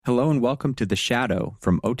Hello and welcome to The Shadow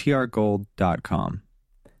from OTRGold.com.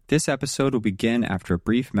 This episode will begin after a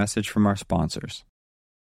brief message from our sponsors.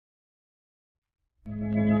 Who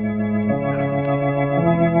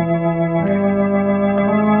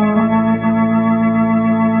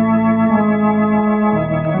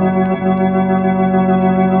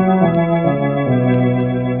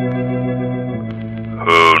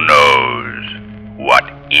knows what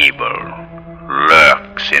evil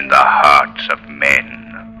lurks in the hearts of men?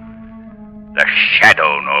 The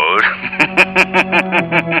Shadow knows.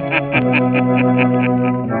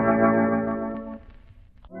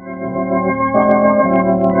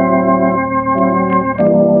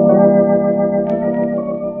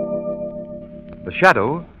 The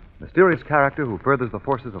Shadow, mysterious character who furthers the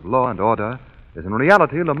forces of law and order, is in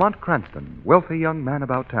reality Lamont Cranston, wealthy young man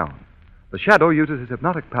about town. The Shadow uses his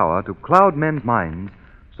hypnotic power to cloud men's minds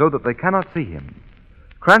so that they cannot see him.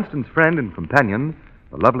 Cranston's friend and companion,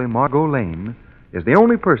 the lovely Margot Lane, is the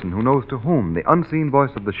only person who knows to whom the unseen voice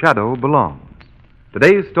of the Shadow belongs.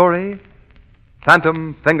 Today's story,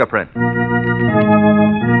 Phantom Fingerprints.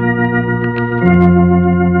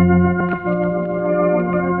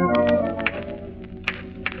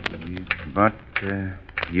 But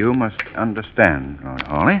you must understand, Lord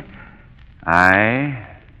Hawley, I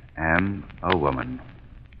am a woman.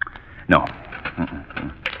 No.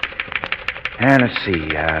 And let's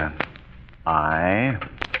see, I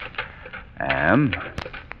am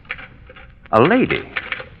a lady.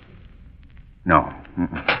 No.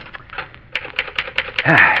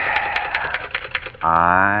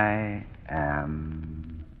 I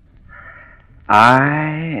am.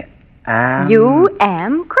 You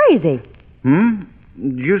am crazy. Did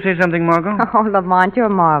you say something, Margot? Oh, Lamont, you're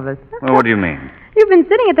marvelous. Well, what do you mean? You've been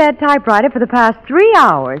sitting at that typewriter for the past 3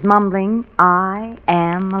 hours, mumbling, I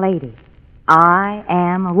am a lady. I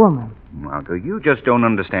am a woman. Margot, you just don't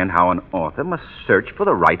understand how an author must search for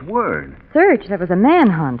the right word. Search? That was a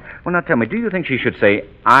manhunt. Well, now tell me, do you think she should say,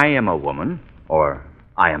 I am a woman, or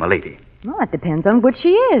I am a lady? Well, it depends on which she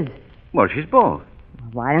is. Well, she's both.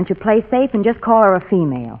 Why don't you play safe and just call her a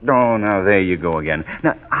female? Oh, now there you go again.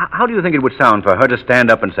 Now, how do you think it would sound for her to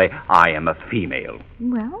stand up and say, I am a female?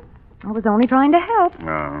 Well, I was only trying to help.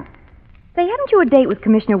 Oh. Say, haven't you a date with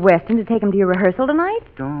Commissioner Weston to take him to your rehearsal tonight?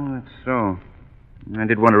 Oh, that's so. I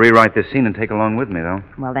did want to rewrite this scene and take along with me, though.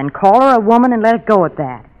 Well, then call her a woman and let it go at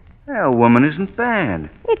that. Well, woman isn't bad.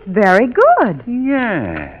 It's very good.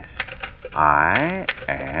 Yes. I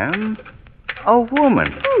am a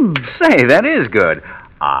woman. Say, that is good.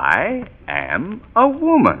 I am a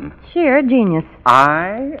woman. Sheer genius.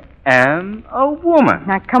 I am a woman.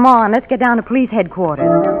 Now, come on, let's get down to police headquarters.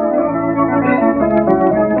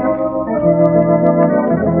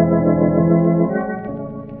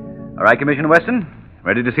 All right, Commissioner Weston,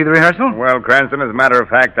 ready to see the rehearsal? Well, Cranston, as a matter of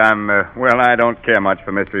fact, I don't care much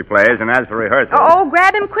for mystery plays, and as for rehearsal... Oh,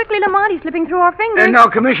 grab him quickly, Lamont. He's slipping through our fingers. No,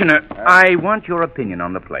 Commissioner, I want your opinion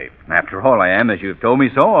on the play. After all, I am, as you've told me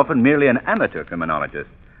so often, merely an amateur criminologist.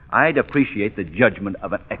 I'd appreciate the judgment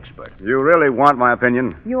of an expert. You really want my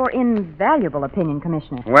opinion? Your invaluable opinion,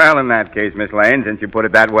 Commissioner. Well, in that case, Miss Lane, since you put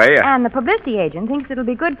it that way... And the publicity agent thinks it'll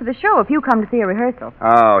be good for the show if you come to see a rehearsal.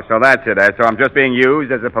 Oh, so that's it, So I'm just being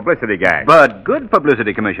used as a publicity guy. But good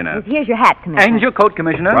publicity, Commissioner. Here's your hat, Commissioner. And your coat,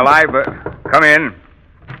 Commissioner. Well, come in.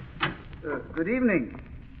 Good evening.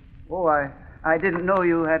 Oh, I didn't know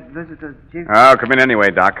you had visitors, Chief. Oh, come in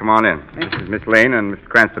anyway, Doc. Come on in. This is Miss Lane and Mr.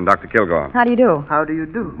 Cranston, Dr. Kilgore. How do you do? How do you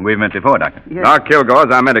do? We've met before, Doctor. Yes. Doc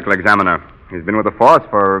Kilgore's our medical examiner. He's been with the force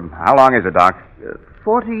for... How long is it, Doc?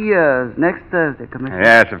 40 years. Next Thursday, Commissioner.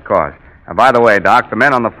 Yes, of course. By the way, Doc, the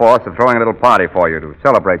men on the force are throwing a little party for you to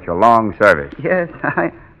celebrate your long service. Yes,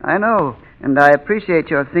 I know. And I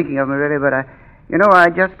appreciate your thinking of me, really, but I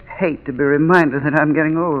just hate to be reminded that I'm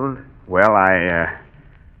getting old. Well,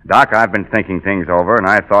 Doc, I've been thinking things over, and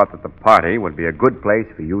I thought that the party would be a good place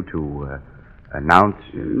for you to announce...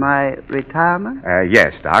 My retirement?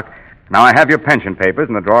 Yes, Doc. Now, I have your pension papers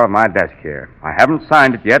in the drawer of my desk here. I haven't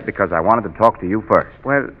signed it yet because I wanted to talk to you first.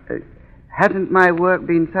 Well, hasn't my work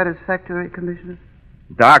been satisfactory, Commissioner?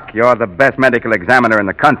 Doc, you're the best medical examiner in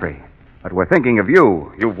the country. But we're thinking of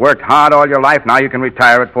you. You've worked hard all your life. Now you can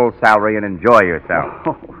retire at full salary and enjoy yourself.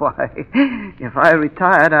 Oh, why? If I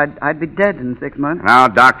retired, I'd be dead in 6 months. Now,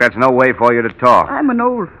 Doc, that's no way for you to talk. I'm an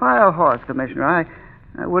old fire horse, Commissioner.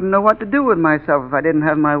 I wouldn't know what to do with myself if I didn't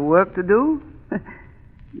have my work to do.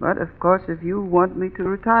 But, of course, if you want me to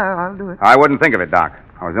retire, I'll do it. I wouldn't think of it, Doc.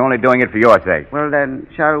 I was only doing it for your sake. Well, then,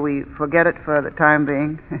 shall we forget it for the time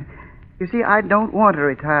being? You see, I don't want to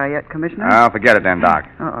retire yet, Commissioner. Oh, forget it then, Doc.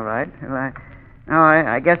 All right. Well, Oh,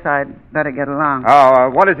 I guess I'd better get along. Oh,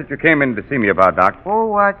 what is it you came in to see me about, Doc? Oh,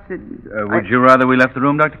 what's it? Would you rather we left the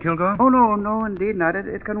room, Dr. Kilgore? Oh, no, indeed not.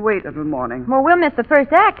 It can wait until morning. Well, we'll miss the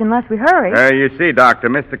first act unless we hurry. You see, Doctor,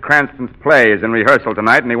 Mr. Cranston's play is in rehearsal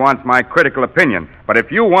tonight, and he wants my critical opinion. But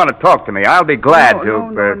if you want to talk to me, I'll be glad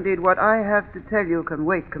to. No, indeed. What I have to tell you can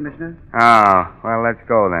wait, Commissioner. Oh, well, let's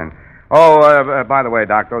go then. Oh, by the way,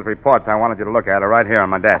 Doc, those reports I wanted you to look at are right here on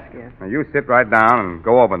my desk. Yes. Now, you sit right down and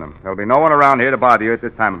go over them. There'll be no one around here to bother you at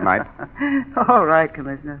this time of night. All right,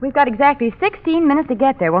 Commissioner. We've got exactly 16 minutes to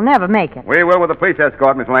get there. We'll never make it. We will with a police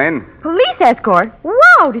escort, Miss Lane. Police escort?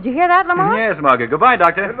 Whoa, did you hear that, Lamont? Yes, Margaret. Goodbye,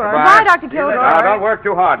 Doctor. Goodbye, Dr. Kilgore. Now, don't work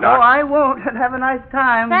too hard, No, Doc. I won't. Have a nice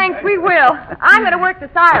time. Thanks, we will. I'm going to work the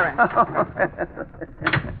siren.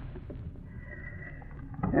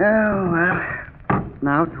 Oh, well.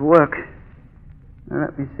 Now to work. Now,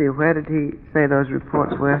 let me see. Where did he say those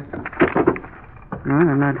reports were? No,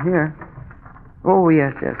 they're not here. Oh,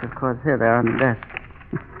 yes, of course. Here they are on the desk.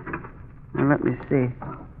 Now, let me see.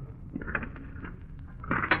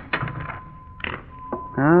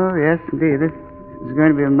 Oh, yes, indeed. This is going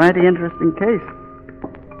to be a mighty interesting case.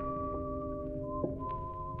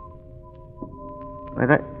 Why,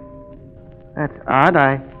 that's odd.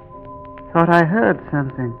 I thought I heard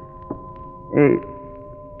something. Hey,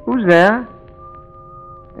 who's there?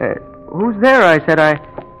 Who's there? I said.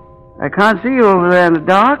 I can't see you over there in the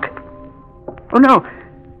dark. Oh, no.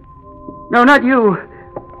 No, not you.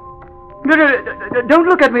 No, don't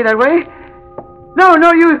look at me that way. No,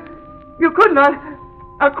 you couldn't.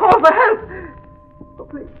 I'll call for help. Oh,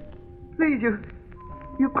 please,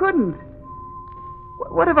 you couldn't.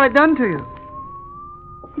 What have I done to you?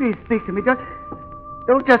 Please speak to me.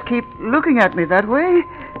 Don't just keep looking at me that way.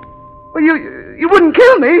 Well, you wouldn't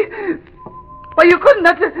kill me. Well, you couldn't.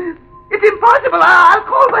 It's impossible. I'll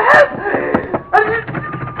call for help.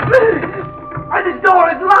 This door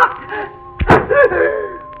is locked.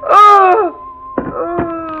 Oh.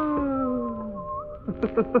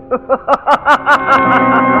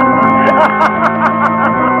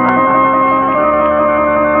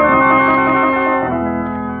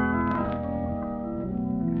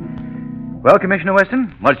 Well, Commissioner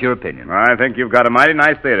Weston, what's your opinion? I think you've got a mighty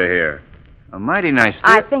nice theater here. A mighty nice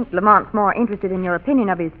I think Lamont's more interested in your opinion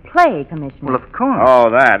of his play, Commissioner. Well, of course. Oh,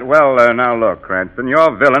 that. Well, now look, Cranston,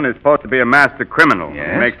 your villain is supposed to be a master criminal. Yes?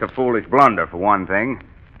 He makes a foolish blunder, for one thing.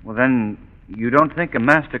 Well, then, you don't think a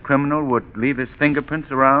master criminal would leave his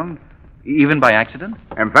fingerprints around, even by accident?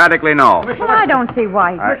 Emphatically, no. Well, I don't see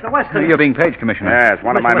why. You're being paged, Commissioner. Yes,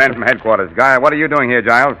 one of my men from headquarters. Guy, what are you doing here,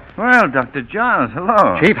 Giles? Well, Dr. Giles,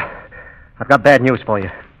 hello. Chief, I've got bad news for you.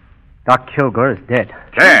 Doc Kilgore is dead.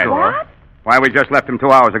 Dead? What? Why, we just left him 2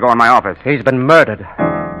 hours ago in my office. He's been murdered.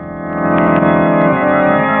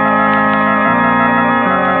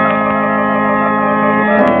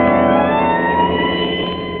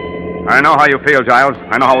 I know how you feel, Giles.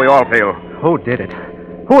 I know how we all feel. Who did it?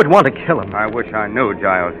 Who would want to kill him? I wish I knew,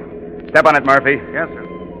 Giles. Step on it, Murphy. Yes,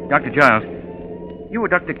 sir. Dr. Giles, you were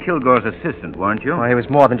Dr. Kilgore's assistant, weren't you? Oh, he was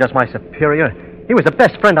more than just my superior. He was the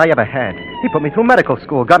best friend I ever had. He put me through medical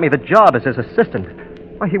school, got me the job as his assistant.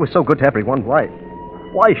 Why, he was so good to everyone. Why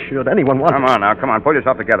should anyone want Come on now, come on. Pull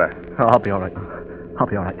yourself together. Oh, I'll be all right. I'll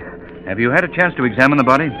be all right. Have you had a chance to examine the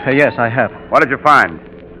body? Yes, I have. What did you find?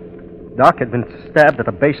 Doc had been stabbed at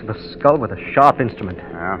the base of the skull with a sharp instrument.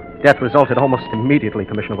 Yeah. Death resulted almost immediately,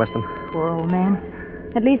 Commissioner Weston. Poor old man.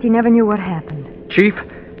 At least he never knew what happened. Chief,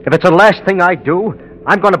 if it's the last thing I do,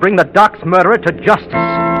 I'm going to bring the Doc's murderer to justice.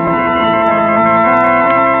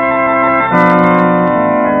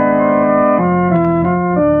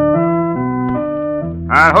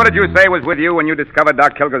 Who did you say was with you when you discovered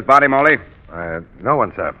Doc Kilgore's body, Molly? No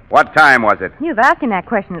one, sir. What time was it? You've asked him that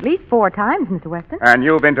question at least 4 times, Mr. Weston. And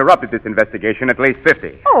you've interrupted this investigation at least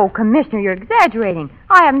 50. Oh, Commissioner, you're exaggerating.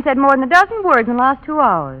 I haven't said more than a dozen words in the last 2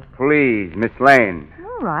 hours. Please, Miss Lane.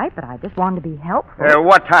 All right, but I just wanted to be helpful.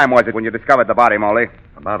 What time was it when you discovered the body, Molly?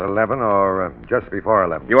 About 11 or just before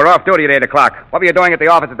 11. You were off duty at 8 o'clock. What were you doing at the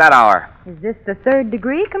office at that hour? Is this the 3rd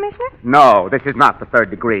degree, Commissioner? No, this is not the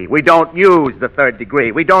 3rd degree. We don't use the 3rd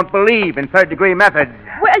degree. We don't believe in 3rd degree methods.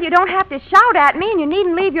 Well, you don't have to shout at me, and you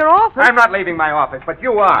needn't leave your office. I'm not leaving my office, but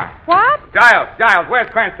you are. What? Giles,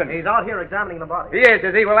 where's Cranston? He's out here examining the body. He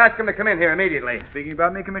is he? We'll ask him to come in here immediately. Speaking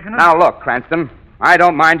about me, Commissioner? Now, look, Cranston, I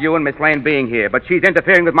don't mind you and Miss Lane being here, but she's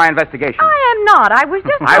interfering with my investigation. I am not. I was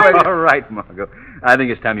just... All right, Margot. I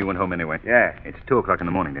think it's time you went home anyway. Yeah. It's 2 o'clock in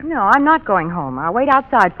the morning, then. No, I'm not going home. I'll wait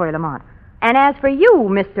outside for you, Lamont. And as for you,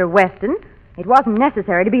 Mr. Weston, it wasn't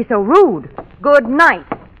necessary to be so rude. Good night.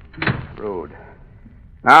 Rude.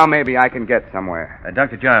 Now maybe I can get somewhere.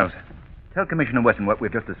 Dr. Giles, Tell Commissioner Weston what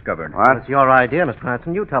we've just discovered. What? It's your idea, Mr.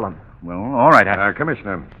 Cranston. You tell him. Well, all right.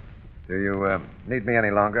 Commissioner, do you need me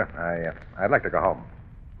any longer? I'd like to go home.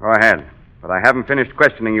 Go ahead. But I haven't finished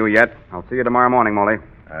questioning you yet. I'll see you tomorrow morning, Molly.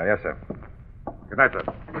 Yes, sir. Good night, sir.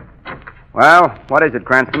 Well, what is it,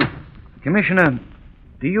 Cranston? Commissioner,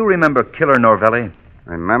 do you remember Killer Norvelli?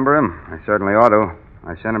 Remember him? I certainly ought to.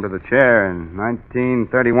 I sent him to the chair in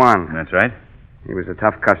 1931. That's right. He was a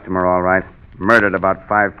tough customer, all right. Murdered about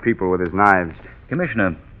 5 people with his knives.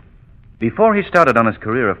 Commissioner, before he started on his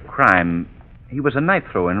career of crime, he was a knife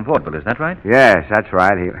thrower in vaudeville, is that right? Yes, that's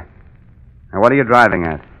right. Now, what are you driving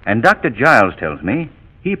at? And Dr. Giles tells me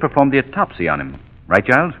he performed the autopsy on him. Right,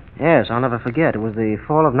 Giles? Yes, I'll never forget. It was the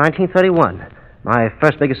fall of 1931. My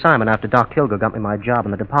first big assignment after Doc Kilgore got me my job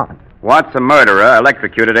in the department. What's a murderer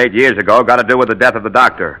electrocuted 8 years ago got to do with the death of the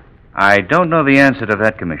doctor? I don't know the answer to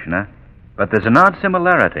that, Commissioner, but there's an odd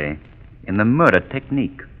similarity in the murder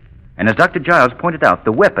technique. And as Dr. Giles pointed out,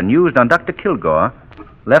 the weapon used on Dr. Kilgore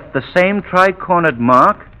left the same tri-cornered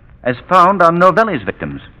mark as found on Novelli's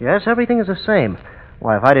victims. Yes, everything is the same.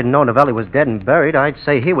 Why, if I didn't know Novelli was dead and buried, I'd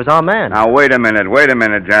say he was our man. Now, wait a minute,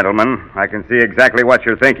 gentlemen. I can see exactly what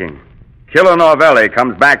you're thinking. Killer Novelli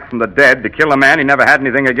comes back from the dead to kill a man he never had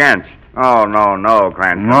anything against. Oh, no,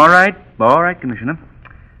 Cranston. All right, Commissioner.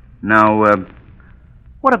 Now,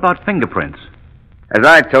 what about fingerprints? As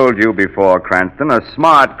I told you before, Cranston, a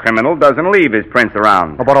smart criminal doesn't leave his prints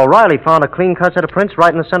around. Oh, but O'Reilly found a clean-cut set of prints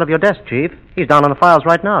right in the center of your desk, Chief. He's down on the files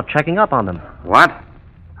right now, checking up on them. What?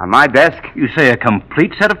 On my desk? You say a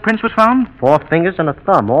complete set of prints was found? 4 fingers and a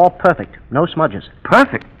thumb, all perfect. No smudges.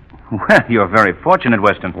 Perfect. Well, you're very fortunate,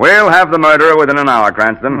 Weston. We'll have the murderer within an hour,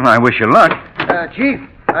 Cranston. Well, I wish you luck. Chief,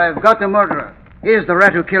 I've got the murderer. Here's the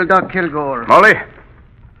rat who killed Doc Kilgore. Molly?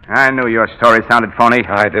 I knew your story sounded phony.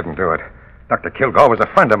 I didn't do it. Dr. Kilgore was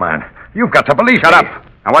a friend of mine. You've got to believe Shut me. up.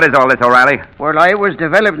 Now, what is all this, O'Reilly? Well, I was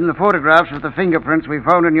developing the photographs of the fingerprints we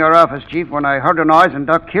found in your office, Chief, when I heard a noise in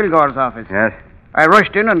Doc Kilgore's office. Yes? I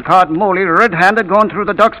rushed in and caught Moley red-handed going through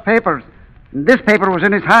the Doc's papers. And this paper was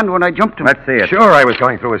in his hand when I jumped him. Let's see it. Sure, I was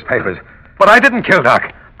going through his papers. But I didn't kill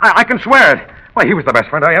Doc. I can swear it. Why, he was the best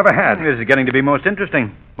friend I ever had. This is getting to be most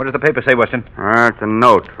interesting. What does the paper say, Weston? It's a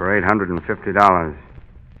note for $850.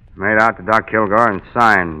 Made out to Doc Kilgore and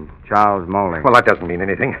signed Charles Moley. Well, that doesn't mean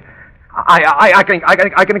anything. I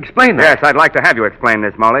can explain that. Yes, I'd like to have you explain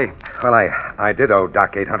this, Moley. Well, I did owe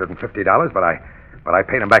Doc $850, but I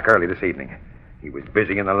paid him back early this evening. He was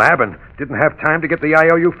busy in the lab and didn't have time to get the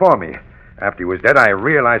IOU for me. After he was dead, I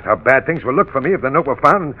realized how bad things would look for me if the note were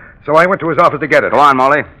found, so I went to his office to get it. Go on,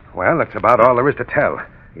 Moley. Well, that's about all there is to tell.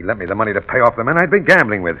 He lent me the money to pay off the men I'd been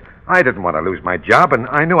gambling with. I didn't want to lose my job, and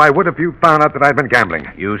I knew I would if you found out that I'd been gambling.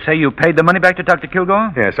 You say you paid the money back to Dr.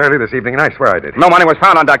 Kilgore? Yes, early this evening, and I swear I did. No money was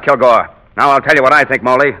found on Doc Kilgore. Now I'll tell you what I think,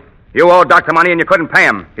 Moley. You owed Doctor money and you couldn't pay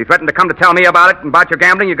him. He threatened to come to tell me about it and about your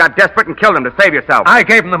gambling. You got desperate and killed him to save yourself. I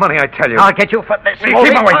gave him the money, I tell you. I'll get you for this. Keep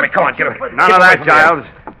him away from me. Come on, get him. None of that, Giles.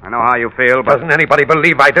 I know how you feel, but... Doesn't anybody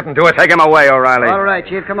believe I didn't do it? Take him away, O'Reilly. All right,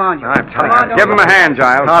 Chief, come on. I'm telling you. Give him a hand,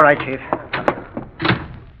 Giles. All right, Chief.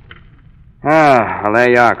 Well, there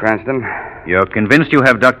you are, Cranston. You're convinced you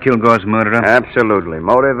have Doc Kilgore's murderer? Absolutely.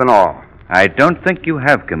 Motive and all. I don't think you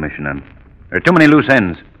have, Commissioner. There are too many loose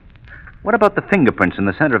ends. What about the fingerprints in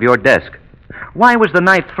the center of your desk? Why was the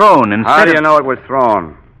knife thrown instead How do you know it was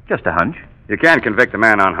thrown? Just a hunch. You can't convict a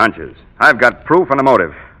man on hunches. I've got proof and a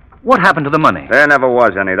motive. What happened to the money? There never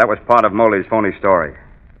was any. That was part of Moley's phony story.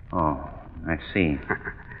 Oh, I see.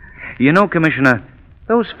 You know, Commissioner,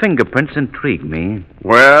 those fingerprints intrigue me.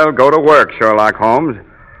 Well, go to work, Sherlock Holmes.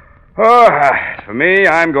 Oh, for me,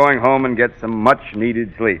 I'm going home and get some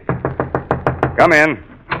much-needed sleep. Come in.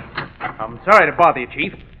 I'm sorry to bother you,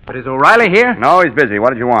 Chief, but is O'Reilly here? No, he's busy.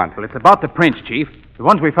 What did you want? Well, it's about the prints, Chief. The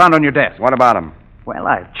ones we found on your desk. What about him? Well,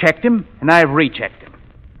 I've checked him, and I've rechecked him.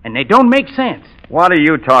 And they don't make sense. What are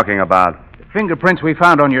you talking about? The fingerprints we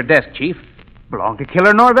found on your desk, Chief, belong to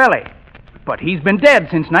Killer Norvelli. But he's been dead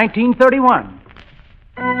since 1931.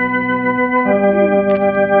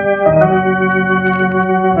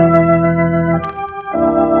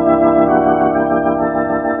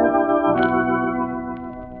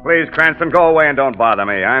 Please, Cranston, go away and don't bother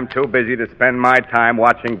me. I'm too busy to spend my time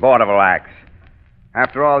watching vaudeville acts.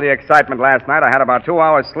 After all the excitement last night, I had about 2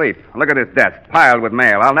 hours sleep. Look at this desk, piled with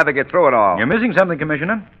mail. I'll never get through it all. You're missing something,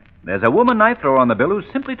 Commissioner. There's a woman knife thrower on the bill who's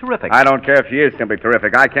simply terrific. I don't care if she is simply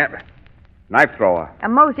terrific. I can't... Knife thrower. A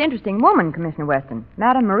most interesting woman, Commissioner Weston.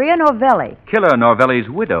 Madame Maria Novelli. Killer Norvelli's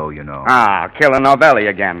widow, you know. Killer Novelli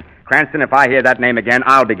again. Cranston, if I hear that name again,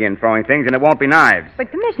 I'll begin throwing things, and it won't be knives.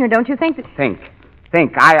 But, Commissioner, don't you think that... Think.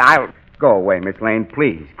 Go away, Miss Lane,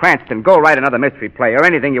 please. Cranston, go write another mystery play or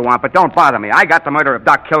anything you want, but don't bother me. I got the murder of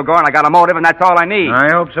Doc Kilgore, and I got a motive, and that's all I need.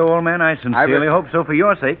 I hope so, old man. I sincerely hope so for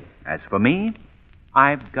your sake. As for me,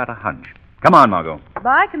 I've got a hunch. Come on, Margot.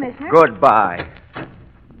 Bye, Commissioner. Goodbye.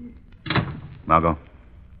 Margot,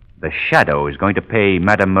 the Shadow is going to pay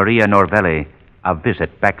Madame Maria Norvelli a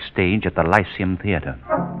visit backstage at the Lyceum Theater.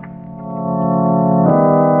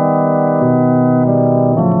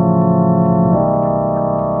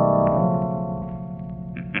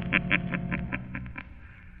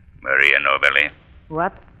 Maria Norvelli.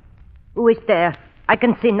 What? Who is there? I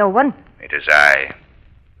can see no one. It is I,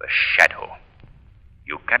 the Shadow.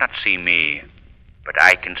 You cannot see me, but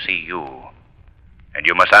I can see you. And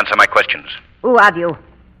you must answer my questions. Who are you?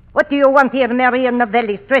 What do you want here in Maria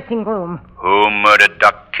Novelli's dressing room? Who murdered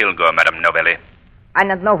Doc Kilgore, Madame Novelli? I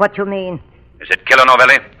don't know what you mean. Is it Killer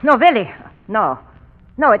Novelli? Novelli? No.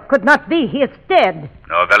 No, it could not be. He is dead.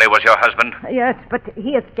 Novelli was your husband? Yes, but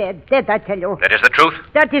he is dead. Dead, I tell you. That is the truth?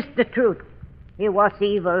 That is the truth. He was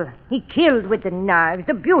evil. He killed with the knives,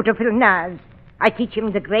 the beautiful knives. I teach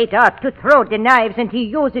him the great art to throw the knives, and he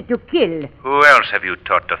used it to kill. Who else have you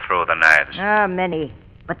taught to throw the knives? Many.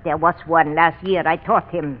 But there was one last year I taught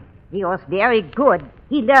him. He was very good.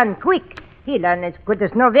 He learned quick. He learned as good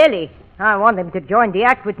as Novelli. I want him to join the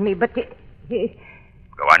act with me, but he...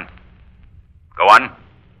 Go on. Go on.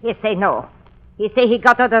 He say no. He say he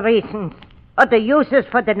got other reasons. Other uses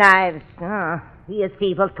for the knives. He is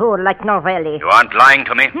evil, too, like Novelli. You aren't lying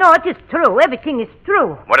to me? No, it is true. Everything is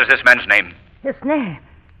true. What is this man's name? His name?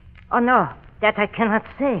 Oh, no. That I cannot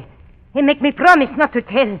say. He make me promise not to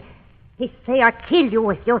tell. He say I kill you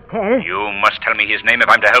if you tell. You must tell me his name if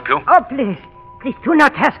I'm to help you. Oh, please. Please do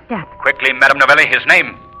not ask that. Quickly, Madame Novelli, his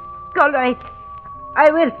name. All right.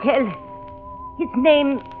 I will tell. His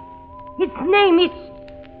name is...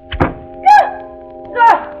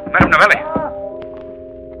 Madame Novelli.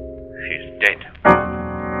 She's dead.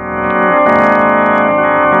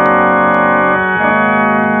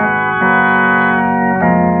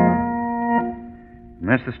 And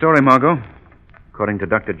that's the story, Margot. According to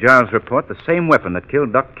Dr. Giles' report, the same weapon that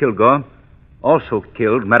killed Doc Kilgore also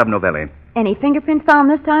killed Madame Novelli. Any fingerprints found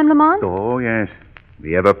this time, Lamont? Oh, yes.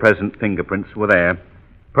 The ever-present fingerprints were there.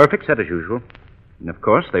 Perfect set as usual. And, of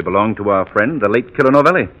course, they belonged to our friend, the late Killer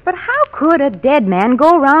Novelli. But how could a dead man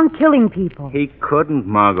go around killing people? He couldn't,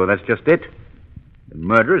 Margot. That's just it. The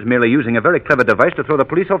murderer is merely using a very clever device to throw the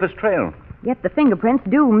police off his trail. Yet the fingerprints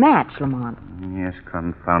do match, Lamont. Yes,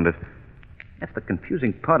 confound it. That's the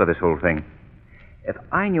confusing part of this whole thing. If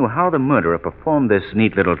I knew how the murderer performed this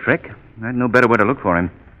neat little trick, I'd know better where to look for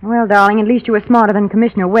him. Well, darling, at least you were smarter than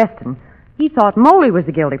Commissioner Weston. He thought Moley was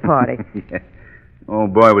the guilty party. Yeah.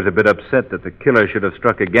 Old boy was a bit upset that the killer should have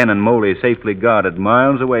struck again and Moley safely guarded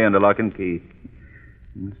miles away under lock and key.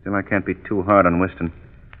 Still, I can't be too hard on Weston.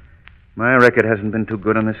 My record hasn't been too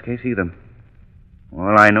good on this case either.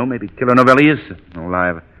 All I know, maybe Killer Novelli is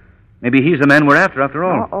alive. Maybe he's the man we're after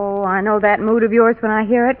all. Oh, I know that mood of yours when I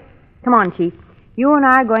hear it. Come on, Chief. You and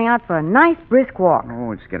I are going out for a nice brisk walk.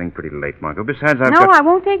 Oh, it's getting pretty late, Margot. Besides, I've No, got... I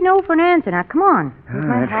won't take no for an answer. Now, come on. Here's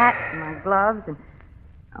my right. hat and my gloves and...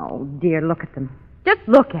 Oh, dear, look at them. Just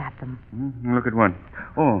look at them. Look at what?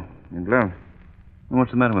 Oh, your gloves.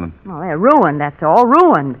 What's the matter with them? Oh, they're ruined, that's all.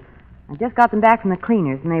 Ruined. I just got them back from the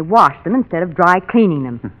cleaners, and they washed them instead of dry cleaning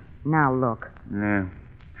them. Now, look. Yeah.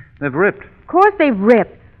 They've ripped. Of course they've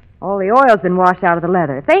ripped. All the oil's been washed out of the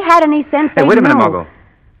leather. If they had any sense, Hey, they'd wait a minute, know. Margot.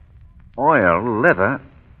 Oil, leather,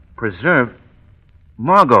 preserved.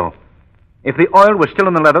 Margot, if the oil was still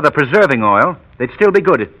in the leather, the preserving oil, they'd still be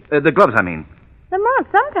good. The gloves, I mean. Lamont,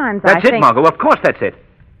 sometimes That's I it, think... Margot. Of course that's it.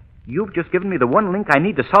 You've just given me the one link I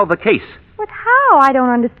need to solve the case. But how? I don't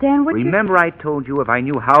understand what Remember I told you if I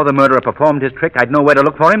knew how the murderer performed his trick, I'd know where to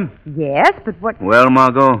look for him? Yes, but what... Well,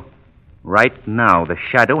 Margot, right now the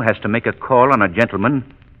Shadow has to make a call on a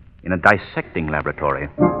gentleman in a dissecting laboratory.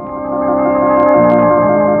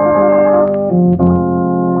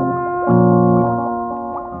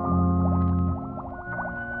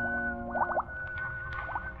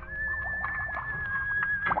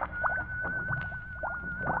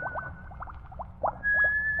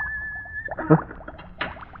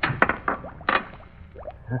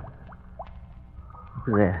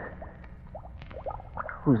 Who's there?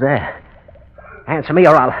 Who's there? Answer me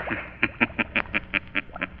or I'll...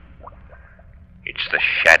 It's the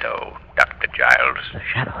Shadow, Dr. Giles. The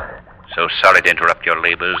Shadow? So sorry to interrupt your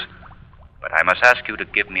labors, but I must ask you to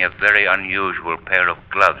give me a very unusual pair of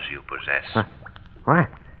gloves you possess. Huh? What?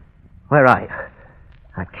 Where are you?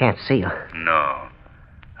 I can't see you. No.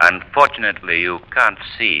 Unfortunately, you can't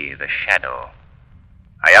see the Shadow.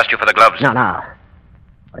 I asked you for the gloves. No.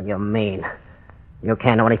 What do you mean? You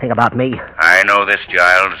can't know anything about me. I know this,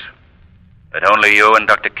 Giles. That only you and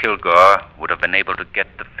Dr. Kilgore would have been able to get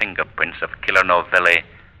the fingerprints of Killer Novelli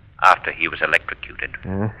after he was electrocuted.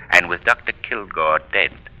 And with Dr. Kilgore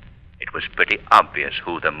dead, it was pretty obvious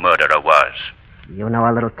who the murderer was. You know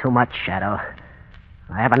a little too much, Shadow.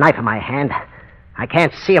 I have a knife in my hand. I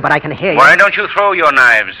can't see it, but I can hear you. Why don't you throw your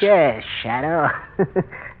knives? Yes, Shadow.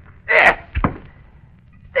 There.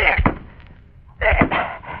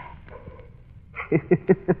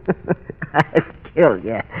 I've killed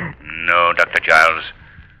you. No, Dr. Giles.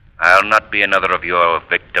 I'll not be another of your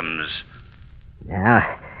victims.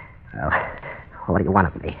 Yeah? Well, what do you want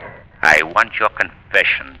of me? I want your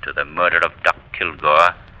confession to the murder of Doc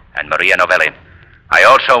Kilgore and Maria Novelli. I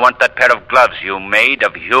also want that pair of gloves you made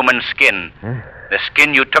of human skin. The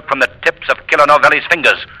skin you took from the tips of Killer Novelli's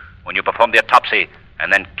fingers when you performed the autopsy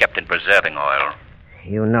and then kept in preserving oil.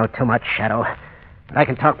 You know too much, Shadow. But I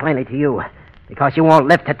can talk plainly to you, because you won't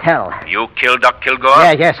live to tell. You killed Doc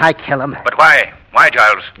Kilgore? Yes, I kill him. But why? Why,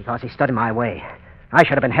 Giles? Because he stood in my way. I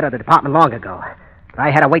should have been head of the department long ago. But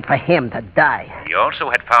I had to wait for him to die. You also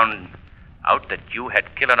had found out that you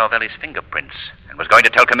had Killer Novelli's fingerprints and was going to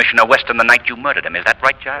tell Commissioner Weston the night you murdered him. Is that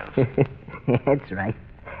right, Giles? That's right.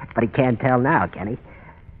 But he can't tell now, can he?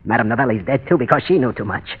 Madame Novelli's dead, too, because she knew too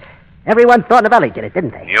much. Everyone thought Novelli did it,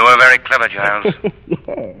 didn't they? You were very clever, Giles.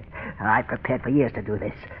 Yeah. I prepared for years to do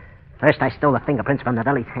this. First, I stole the fingerprints from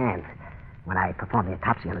Novelli's hands when I performed the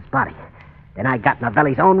autopsy on his body. Then I got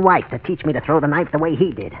Novelli's own wife to teach me to throw the knife the way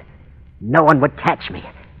he did. No one would catch me.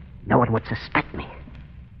 No one would suspect me.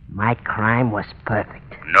 My crime was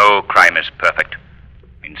perfect. No crime is perfect.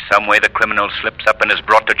 In some way, the criminal slips up and is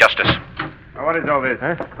brought to justice. Now, what is all this?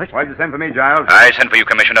 Why'd you send for me, Giles? I sent for you,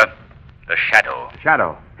 Commissioner. The Shadow.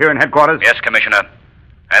 Shadow? Here in headquarters? Yes, Commissioner.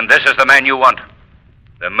 And this is the man you want.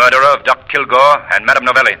 The murderer of Doc Kilgore and Madame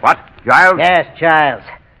Novelli. What? Giles? Yes, Giles.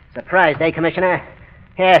 Surprised, eh, Commissioner?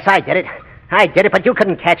 Yes, I did it. I did it, but you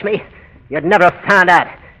couldn't catch me. You'd never have found out.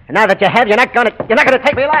 And now that you have, you're not gonna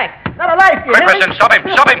take me alive. Not alive, you Quick, Preston, stop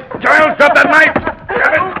him! Stop him! Giles, drop that knife!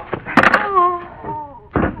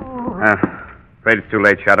 Afraid it's too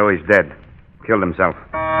late, Shadow. He's dead. Killed himself.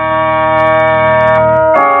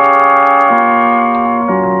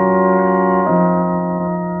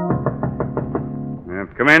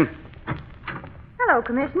 Come in. Hello,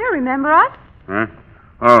 Commissioner. Remember us? Huh?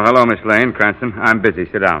 Oh, hello, Miss Lane. Cranston. I'm busy.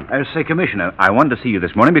 Sit down. Say, Commissioner, I wanted to see you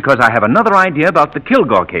this morning because I have another idea about the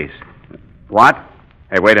Kilgore case. What?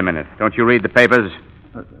 Hey, wait a minute. Don't you read the papers?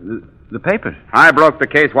 The papers? I broke the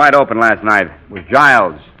case wide open last night. It was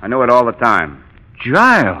Giles. I knew it all the time.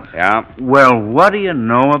 Giles? Yeah. Well, what do you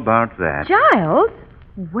know about that? Giles?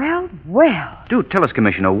 Well. Do tell us,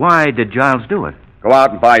 Commissioner, why did Giles do it? Go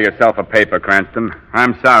out and buy yourself a paper, Cranston.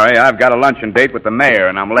 I'm sorry. I've got a luncheon date with the mayor,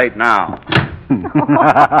 and I'm late now.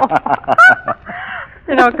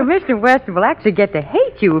 You know, Commissioner Weston will actually get to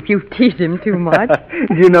hate you if you tease him too much.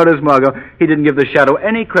 Did you notice, Margot? He didn't give the Shadow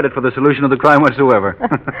any credit for the solution of the crime whatsoever.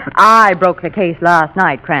 I broke the case last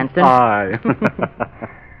night, Cranston. Aye.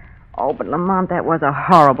 Oh, but Lamont, that was a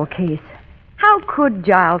horrible case. How could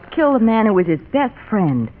Giles kill the man who was his best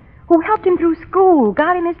friend, who helped him through school,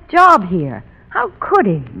 got him his job here? How could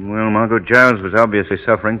he? Well, Margot, Giles was obviously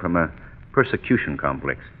suffering from a persecution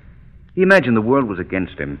complex. He imagined the world was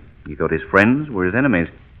against him. He thought his friends were his enemies.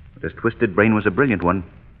 But his twisted brain was a brilliant one.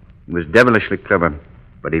 He was devilishly clever,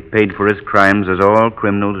 but he paid for his crimes as all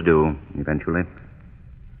criminals do, eventually.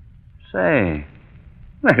 Say,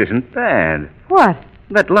 that isn't bad. What?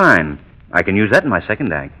 That line. I can use that in my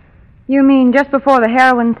second act. You mean just before the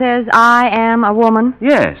heroine says, I am a woman?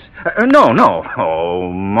 Yes. No.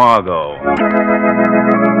 Oh, Margot.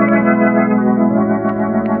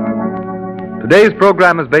 Today's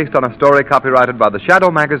program is based on a story copyrighted by the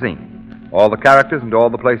Shadow magazine. All the characters and all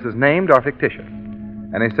the places named are fictitious.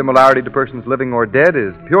 Any similarity to persons living or dead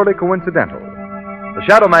is purely coincidental. The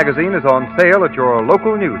Shadow magazine is on sale at your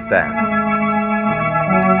local newsstand.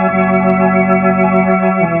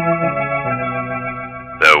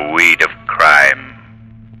 The weed of crime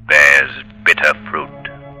bears bitter fruit.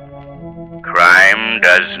 Crime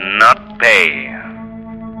does not pay.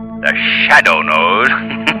 The Shadow knows.